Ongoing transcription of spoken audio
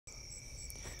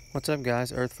What's up,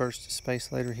 guys? Earth First,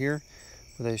 Space Later here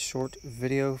with a short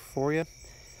video for you.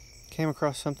 Came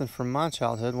across something from my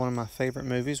childhood. One of my favorite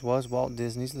movies was Walt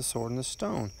Disney's The Sword and the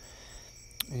Stone.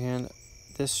 And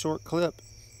this short clip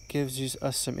gives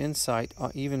us some insight,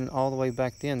 even all the way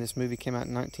back then. This movie came out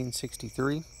in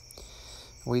 1963.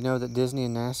 We know that Disney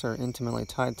and NASA are intimately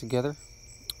tied together.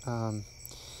 And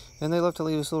they love to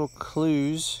leave us little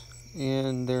clues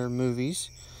in their movies.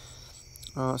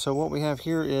 So what we have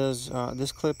here is,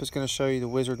 this clip is going to show you the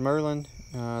Wizard Merlin,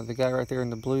 the guy right there in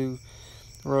the blue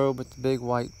robe with the big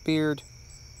white beard.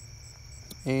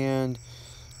 And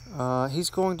he's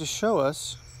going to show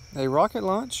us a rocket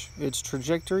launch, its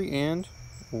trajectory, and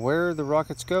where the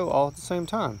rockets go all at the same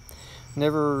time.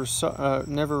 Never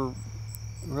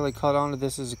really caught on to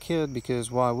this as a kid,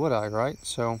 because why would I, right?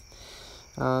 So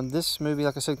this movie,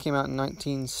 like I said, came out in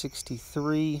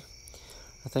 1963.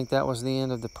 I think that was the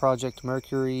end of the Project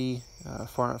Mercury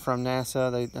from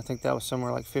NASA. I think that was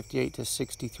somewhere like 58 to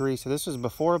 63. So this was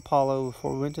before Apollo,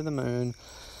 before we went to the moon.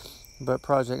 But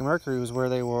Project Mercury was where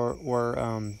they were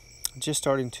just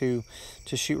starting to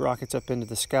shoot rockets up into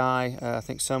the sky. I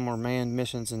think some were manned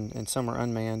missions and some were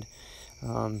unmanned.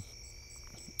 They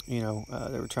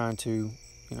were trying to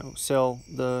sell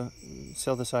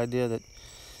this idea that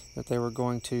they were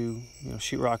going to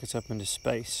shoot rockets up into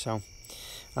space. So.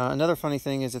 Another funny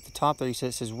thing is at the top there it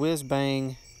says whiz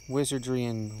bang, wizardry,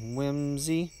 and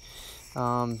whimsy.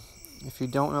 If you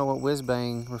don't know what whiz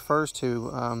bang refers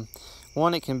to,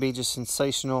 one, it can be just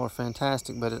sensational or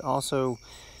fantastic, but it also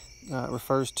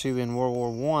refers to, in World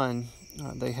War I,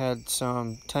 they had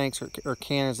some tanks or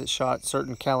cannons that shot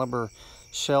certain caliber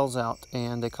shells out,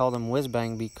 and they called them whiz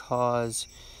bang because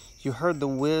you heard the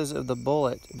whiz of the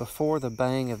bullet before the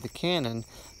bang of the cannon,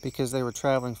 because they were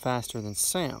traveling faster than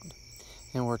sound.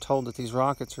 And we're told that these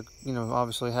rockets are,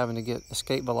 obviously having to get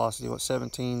escape velocity,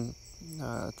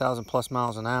 17,000 plus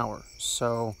miles an hour.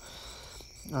 So,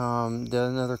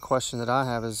 another question that I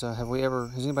have is, has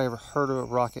anybody ever heard of a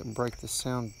rocket break the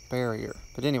sound barrier?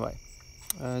 But anyway,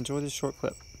 enjoy this short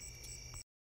clip.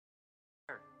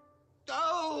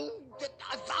 Oh,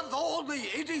 of all the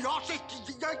idiotic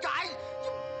guys,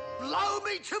 blow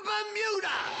me to Bermuda!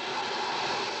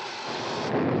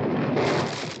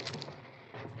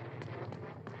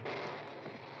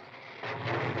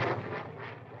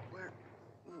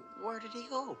 Where did he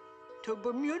go? To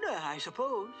Bermuda, I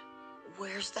suppose.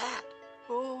 Where's that?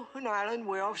 Oh, an island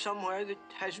way off somewhere that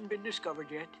hasn't been discovered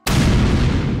yet.